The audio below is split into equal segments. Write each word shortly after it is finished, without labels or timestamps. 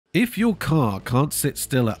If your car can't sit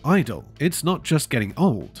still at idle, it's not just getting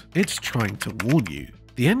old, it's trying to warn you.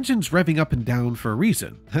 The engine's revving up and down for a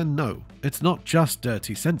reason, and no, it's not just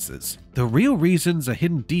dirty sensors. The real reasons are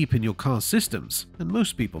hidden deep in your car's systems, and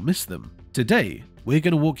most people miss them. Today, we're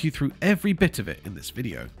going to walk you through every bit of it in this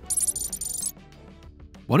video.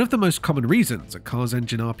 One of the most common reasons a car's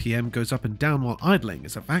engine RPM goes up and down while idling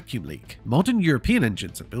is a vacuum leak. Modern European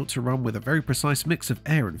engines are built to run with a very precise mix of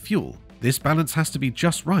air and fuel. This balance has to be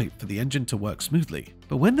just right for the engine to work smoothly.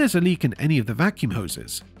 But when there's a leak in any of the vacuum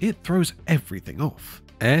hoses, it throws everything off.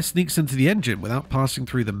 Air sneaks into the engine without passing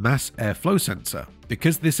through the mass airflow sensor.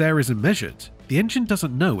 Because this air isn't measured, the engine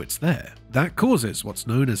doesn't know it's there. That causes what's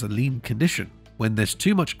known as a lean condition, when there's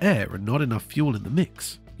too much air and not enough fuel in the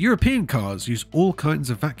mix. European cars use all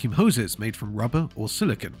kinds of vacuum hoses made from rubber or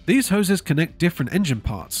silicon. These hoses connect different engine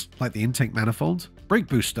parts, like the intake manifold, brake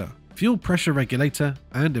booster, fuel pressure regulator,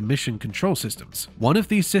 and emission control systems. One of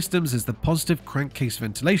these systems is the positive crankcase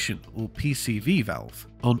ventilation, or PCV valve.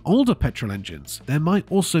 On older petrol engines, there might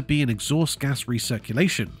also be an exhaust gas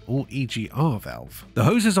recirculation, or EGR valve. The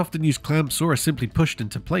hoses often use clamps or are simply pushed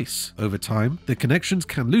into place. Over time, the connections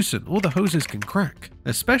can loosen or the hoses can crack,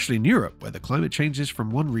 especially in Europe where the climate changes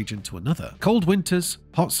from one region to another. Cold winters,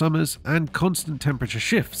 hot summers, and constant temperature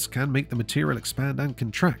shifts can make the material expand and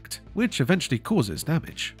contract, which eventually causes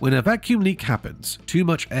damage. When a vacuum leak happens, too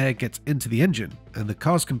much air gets into the engine, and the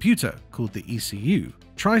car's computer, called the ECU,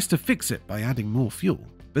 tries to fix it by adding more fuel.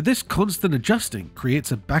 But this constant adjusting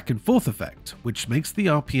creates a back and forth effect, which makes the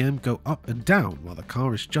RPM go up and down while the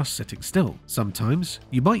car is just sitting still. Sometimes,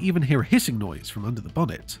 you might even hear a hissing noise from under the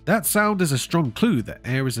bonnet. That sound is a strong clue that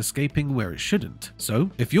air is escaping where it shouldn't. So,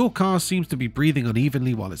 if your car seems to be breathing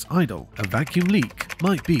unevenly while it's idle, a vacuum leak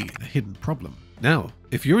might be the hidden problem. Now,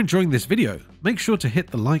 if you're enjoying this video, make sure to hit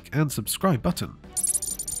the like and subscribe button.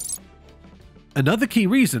 Another key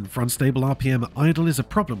reason for unstable RPM at idle is a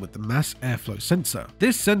problem with the mass airflow sensor.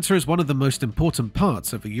 This sensor is one of the most important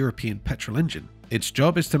parts of a European petrol engine. Its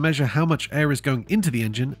job is to measure how much air is going into the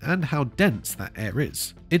engine and how dense that air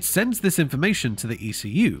is. It sends this information to the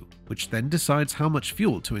ECU, which then decides how much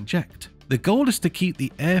fuel to inject. The goal is to keep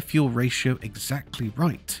the air-fuel ratio exactly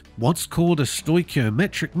right, what's called a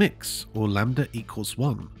stoichiometric mix, or lambda equals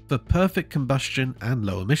 1, for perfect combustion and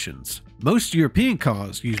low emissions. Most European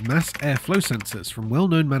cars use mass airflow sensors from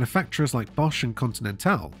well-known manufacturers like Bosch and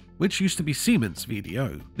Continental, which used to be Siemens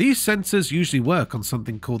VDO. These sensors usually work on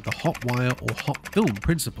something called the hot wire or hot film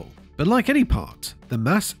principle. But like any part, the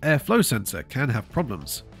mass airflow sensor can have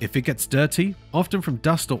problems. If it gets dirty, often from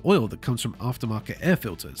dust or oil that comes from aftermarket air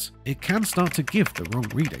filters, it can start to give the wrong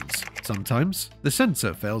readings. Sometimes, the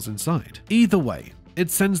sensor fails inside. Either way, it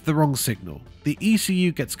sends the wrong signal. The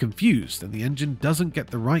ECU gets confused and the engine doesn't get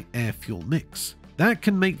the right air-fuel mix. That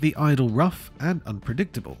can make the idle rough and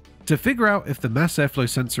unpredictable. To figure out if the mass airflow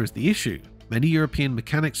sensor is the issue, many European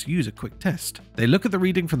mechanics use a quick test. They look at the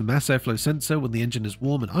reading from the mass airflow sensor when the engine is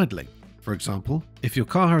warm and idling. For example, if your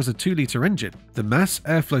car has a 2-litre engine, the mass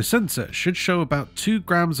airflow sensor should show about 2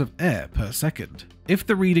 grams of air per second. If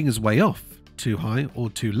the reading is way off, too high or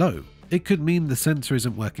too low, it could mean the sensor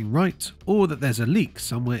isn't working right or that there's a leak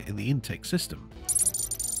somewhere in the intake system.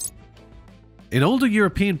 In older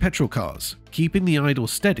European petrol cars, keeping the idle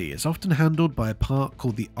steady is often handled by a part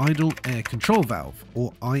called the idle air control valve,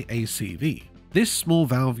 or IACV. This small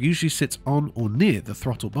valve usually sits on or near the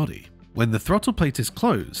throttle body. When the throttle plate is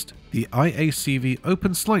closed, the IACV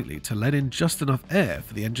opens slightly to let in just enough air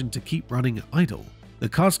for the engine to keep running at idle. The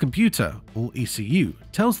car's computer, or ECU,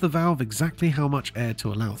 tells the valve exactly how much air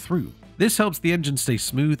to allow through. This helps the engine stay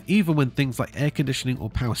smooth even when things like air conditioning or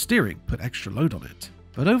power steering put extra load on it.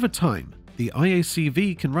 But over time, the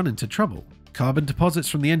IACV can run into trouble. Carbon deposits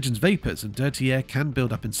from the engine's vapors and dirty air can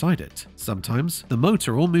build up inside it. Sometimes, the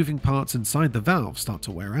motor or moving parts inside the valve start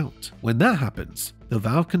to wear out. When that happens, the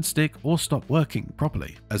valve can stick or stop working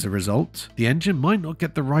properly. As a result, the engine might not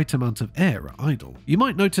get the right amount of air at idle. You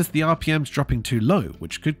might notice the RPMs dropping too low,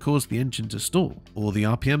 which could cause the engine to stall, or the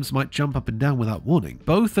RPMs might jump up and down without warning.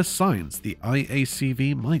 Both are signs the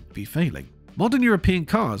IACV might be failing. Modern European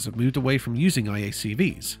cars have moved away from using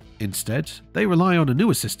IACVs. Instead, they rely on a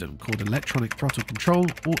newer system called Electronic Throttle Control,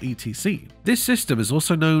 or ETC. This system is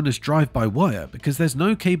also known as drive-by-wire because there's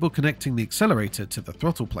no cable connecting the accelerator to the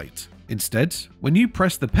throttle plate. Instead, when you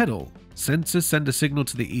press the pedal, sensors send a signal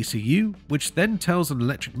to the ECU, which then tells an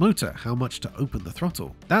electric motor how much to open the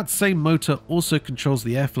throttle. That same motor also controls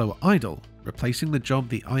the airflow at idle, replacing the job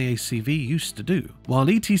the IACV used to do. While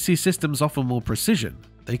ETC systems offer more precision,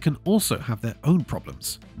 they can also have their own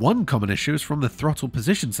problems. One common issue is from the throttle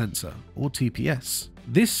position sensor, or TPS.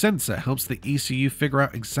 This sensor helps the ECU figure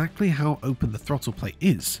out exactly how open the throttle plate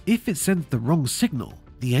is. If it sends the wrong signal,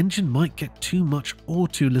 the engine might get too much or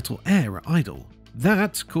too little air at idle.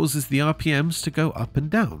 That causes the RPMs to go up and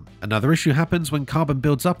down. Another issue happens when carbon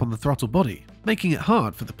builds up on the throttle body, making it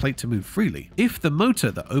hard for the plate to move freely. If the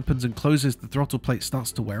motor that opens and closes the throttle plate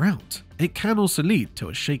starts to wear out, it can also lead to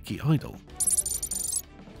a shaky idle.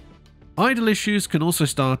 Idle issues can also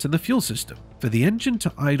start in the fuel system. For the engine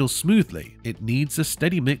to idle smoothly, it needs a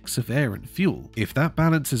steady mix of air and fuel. If that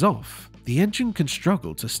balance is off, the engine can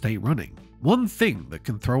struggle to stay running. One thing that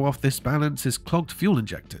can throw off this balance is clogged fuel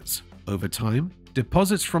injectors. Over time,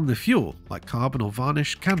 deposits from the fuel, like carbon or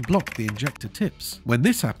varnish, can block the injector tips. When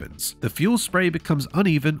this happens, the fuel spray becomes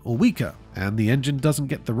uneven or weaker, and the engine doesn't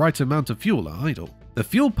get the right amount of fuel at idle. The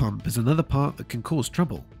fuel pump is another part that can cause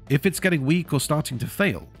trouble. If it's getting weak or starting to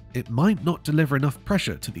fail, it might not deliver enough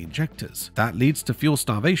pressure to the injectors. That leads to fuel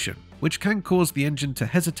starvation, which can cause the engine to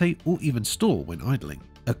hesitate or even stall when idling.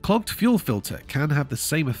 A clogged fuel filter can have the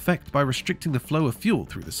same effect by restricting the flow of fuel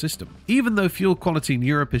through the system. Even though fuel quality in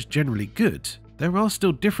Europe is generally good, there are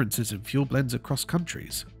still differences in fuel blends across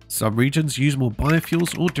countries. Some regions use more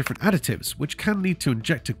biofuels or different additives, which can lead to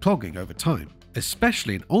injector clogging over time,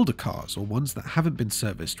 especially in older cars or ones that haven't been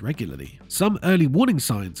serviced regularly. Some early warning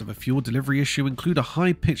signs of a fuel delivery issue include a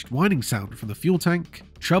high-pitched whining sound from the fuel tank,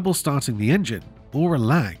 trouble starting the engine, or a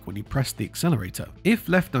lag when you press the accelerator. If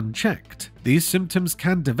left unchecked, these symptoms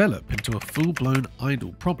can develop into a full-blown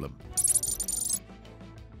idle problem.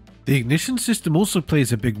 The ignition system also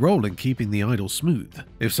plays a big role in keeping the idle smooth.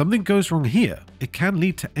 If something goes wrong here, it can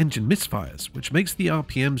lead to engine misfires, which makes the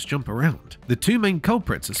RPMs jump around. The two main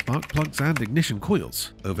culprits are spark plugs and ignition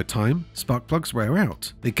coils. Over time, spark plugs wear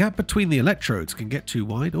out. The gap between the electrodes can get too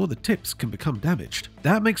wide or the tips can become damaged.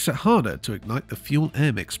 That makes it harder to ignite the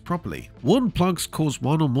fuel-air mix properly. Worn plugs cause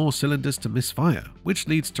one or more cylinders to misfire, which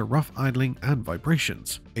leads to rough idling and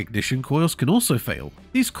vibrations. Ignition coils can also fail.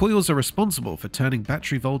 These coils are responsible for turning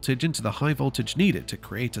battery voltage into the high voltage needed to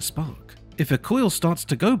create a spark. If a coil starts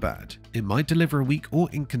to go bad, it might deliver a weak or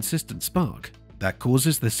inconsistent spark. That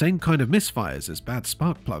causes the same kind of misfires as bad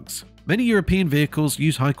spark plugs. Many European vehicles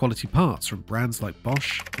use high-quality parts from brands like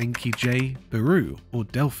Bosch, NKJ, Baru, or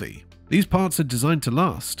Delphi. These parts are designed to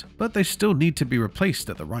last, but they still need to be replaced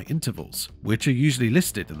at the right intervals, which are usually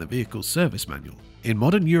listed in the vehicle's service manual. In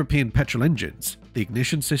modern European petrol engines, the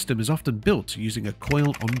ignition system is often built using a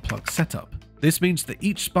coil-on-plug setup. This means that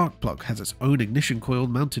each spark plug has its own ignition coil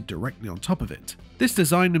mounted directly on top of it. This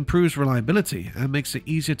design improves reliability and makes it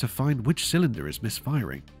easier to find which cylinder is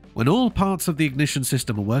misfiring. When all parts of the ignition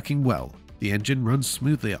system are working well, the engine runs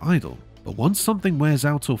smoothly at idle. But once something wears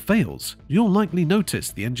out or fails, you'll likely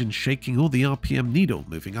notice the engine shaking or the RPM needle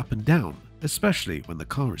moving up and down, especially when the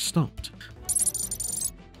car is stopped.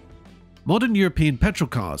 Modern European petrol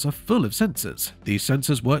cars are full of sensors. These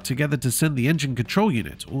sensors work together to send the engine control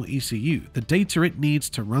unit, or ECU, the data it needs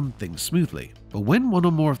to run things smoothly. But when one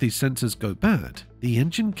or more of these sensors go bad, the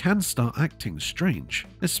engine can start acting strange,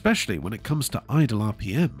 especially when it comes to idle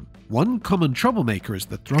RPM. One common troublemaker is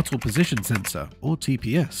the throttle position sensor, or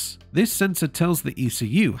TPS. This sensor tells the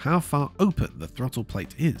ECU how far open the throttle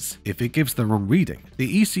plate is. If it gives the wrong reading,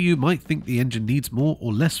 the ECU might think the engine needs more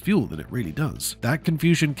or less fuel than it really does. That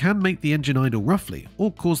confusion can make the engine idle roughly, or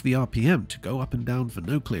cause the RPM to go up and down for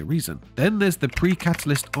no clear reason. Then there's the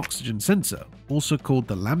pre-catalyst oxygen sensor, also called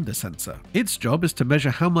the lambda sensor. Its job is to measure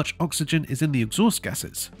how much oxygen is in the exhaust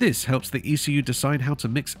gases. This helps the ECU decide how to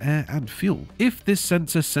mix air and fuel. If this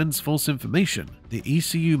sensor sends false information, the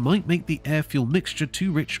ECU might make the air-fuel mixture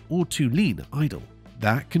too rich or too lean at idle.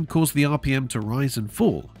 That can cause the RPM to rise and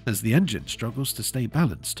fall as the engine struggles to stay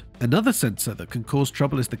balanced. Another sensor that can cause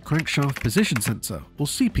trouble is the crankshaft position sensor, or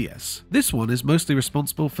CPS. This one is mostly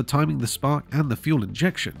responsible for timing the spark and the fuel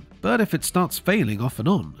injection, but if it starts failing off and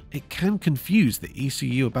on, it can confuse the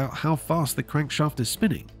ECU about how fast the crankshaft is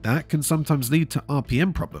spinning. That can sometimes lead to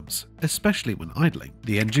RPM problems, especially when idling.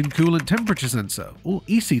 The engine coolant temperature sensor, or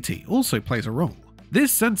ECT, also plays a role.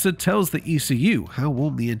 This sensor tells the ECU how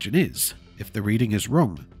warm the engine is. If the reading is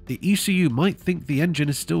wrong, the ECU might think the engine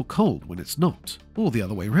is still cold when it's not, or the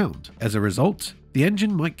other way around. As a result, the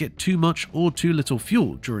engine might get too much or too little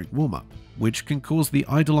fuel during warm-up, which can cause the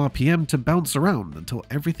idle RPM to bounce around until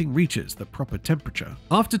everything reaches the proper temperature.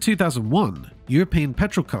 After 2001, European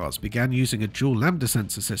petrol cars began using a dual lambda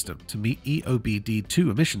sensor system to meet EOBD2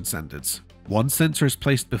 emission standards. One sensor is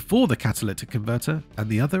placed before the catalytic converter and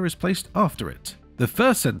the other is placed after it. The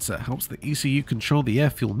first sensor helps the ECU control the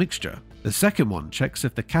air-fuel mixture. The second one checks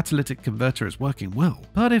if the catalytic converter is working well.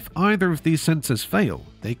 But if either of these sensors fail,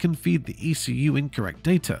 they can feed the ECU incorrect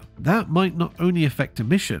data. That might not only affect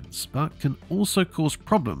emissions, but can also cause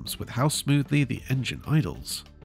problems with how smoothly the engine idles.